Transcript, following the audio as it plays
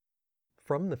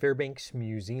From the Fairbanks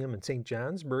Museum in St.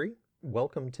 Johnsbury,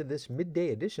 welcome to this midday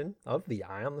edition of the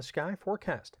Eye on the Sky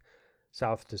forecast.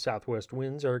 South to southwest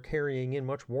winds are carrying in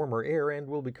much warmer air and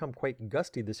will become quite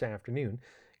gusty this afternoon,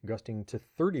 gusting to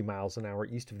 30 miles an hour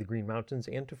east of the Green Mountains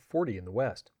and to 40 in the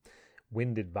west.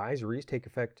 Wind advisories take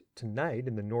effect tonight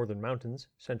in the northern mountains,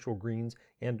 central Greens,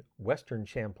 and western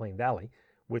Champlain Valley,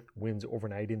 with winds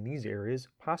overnight in these areas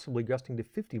possibly gusting to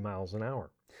 50 miles an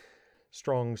hour.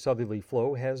 Strong southerly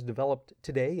flow has developed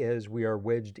today as we are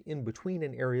wedged in between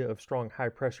an area of strong high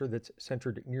pressure that's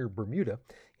centered near Bermuda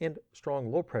and strong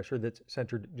low pressure that's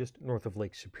centered just north of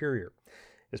Lake Superior.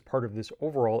 As part of this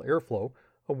overall airflow,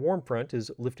 a warm front is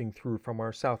lifting through from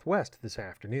our southwest this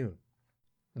afternoon.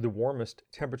 The warmest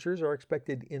temperatures are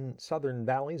expected in southern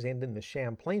valleys and in the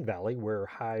Champlain Valley, where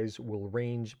highs will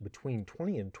range between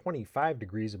 20 and 25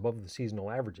 degrees above the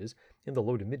seasonal averages, in the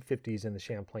low to mid-50s in the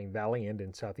Champlain Valley and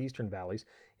in southeastern valleys.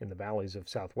 In the valleys of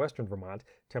southwestern Vermont,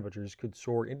 temperatures could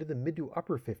soar into the mid to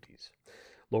upper 50s.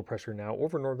 Low pressure now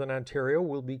over northern Ontario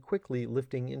will be quickly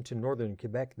lifting into northern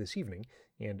Quebec this evening,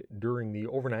 and during the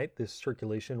overnight, this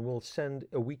circulation will send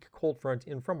a weak cold front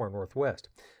in from our northwest.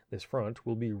 This front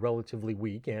will be relatively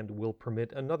weak and will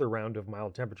permit another round of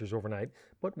mild temperatures overnight,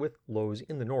 but with lows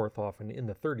in the north often in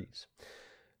the 30s.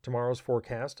 Tomorrow's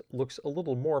forecast looks a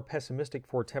little more pessimistic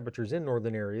for temperatures in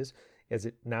northern areas, as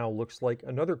it now looks like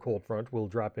another cold front will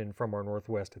drop in from our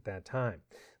northwest at that time.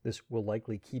 This will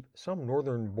likely keep some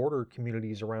northern border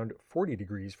communities around 40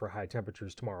 degrees for high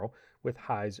temperatures tomorrow, with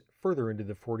highs further into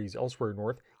the 40s elsewhere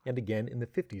north and again in the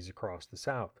 50s across the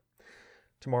south.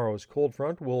 Tomorrow's cold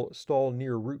front will stall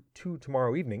near Route 2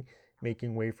 tomorrow evening,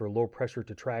 making way for low pressure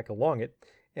to track along it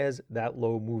as that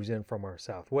low moves in from our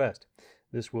southwest.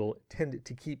 This will tend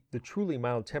to keep the truly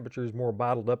mild temperatures more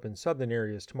bottled up in southern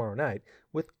areas tomorrow night,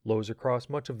 with lows across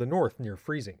much of the north near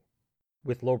freezing.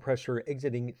 With low pressure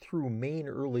exiting through Maine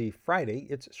early Friday,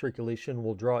 its circulation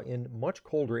will draw in much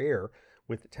colder air,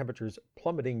 with temperatures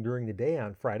plummeting during the day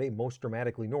on Friday, most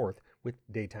dramatically north, with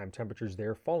daytime temperatures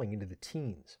there falling into the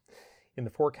teens. In the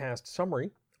forecast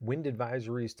summary, wind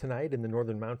advisories tonight in the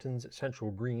northern mountains, central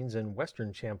Greens, and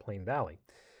western Champlain Valley.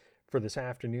 For this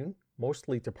afternoon,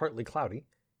 mostly to partly cloudy,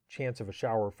 chance of a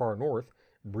shower far north,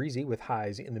 breezy with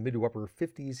highs in the mid to upper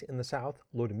 50s in the south,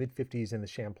 low to mid 50s in the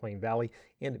Champlain Valley,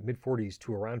 and mid 40s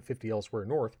to around 50 elsewhere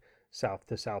north. South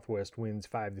to southwest winds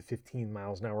 5 to 15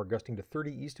 miles an hour, gusting to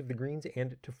 30 east of the Greens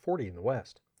and to 40 in the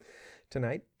west.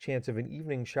 Tonight, chance of an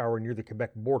evening shower near the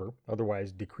Quebec border,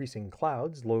 otherwise decreasing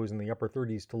clouds, lows in the upper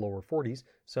 30s to lower 40s,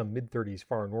 some mid 30s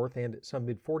far north and some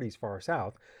mid 40s far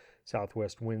south.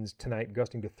 Southwest winds tonight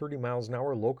gusting to 30 miles an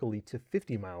hour, locally to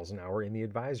 50 miles an hour in the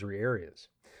advisory areas.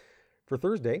 For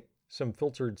Thursday, some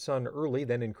filtered sun early,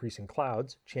 then increasing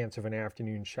clouds. Chance of an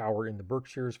afternoon shower in the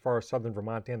Berkshires, far southern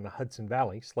Vermont, and the Hudson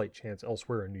Valley. Slight chance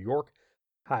elsewhere in New York.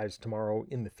 Highs tomorrow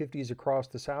in the 50s across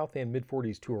the south and mid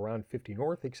 40s to around 50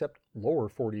 north, except lower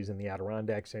 40s in the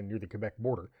Adirondacks and near the Quebec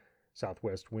border.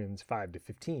 Southwest winds 5 to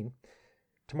 15.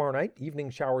 Tomorrow night, evening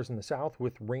showers in the south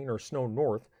with rain or snow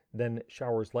north, then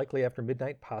showers likely after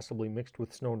midnight, possibly mixed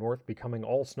with snow north, becoming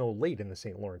all snow late in the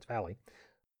St. Lawrence Valley.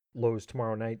 Lows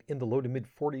tomorrow night in the low to mid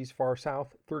 40s far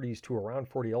south, 30s to around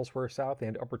 40 elsewhere south,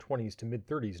 and upper 20s to mid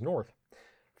 30s north.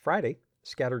 Friday,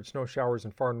 scattered snow showers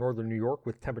in far northern New York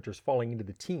with temperatures falling into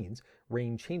the teens,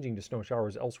 rain changing to snow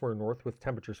showers elsewhere north with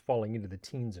temperatures falling into the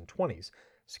teens and 20s.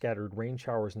 Scattered rain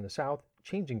showers in the south,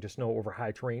 changing to snow over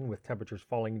high terrain with temperatures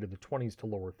falling into the 20s to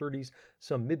lower 30s,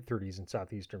 some mid 30s in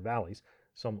southeastern valleys.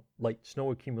 Some light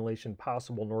snow accumulation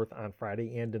possible north on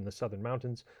Friday and in the southern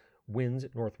mountains. Winds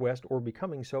northwest or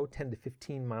becoming so 10 to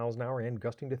 15 miles an hour and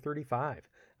gusting to 35.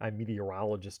 I'm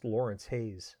meteorologist Lawrence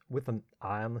Hayes with an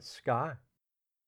eye on the sky.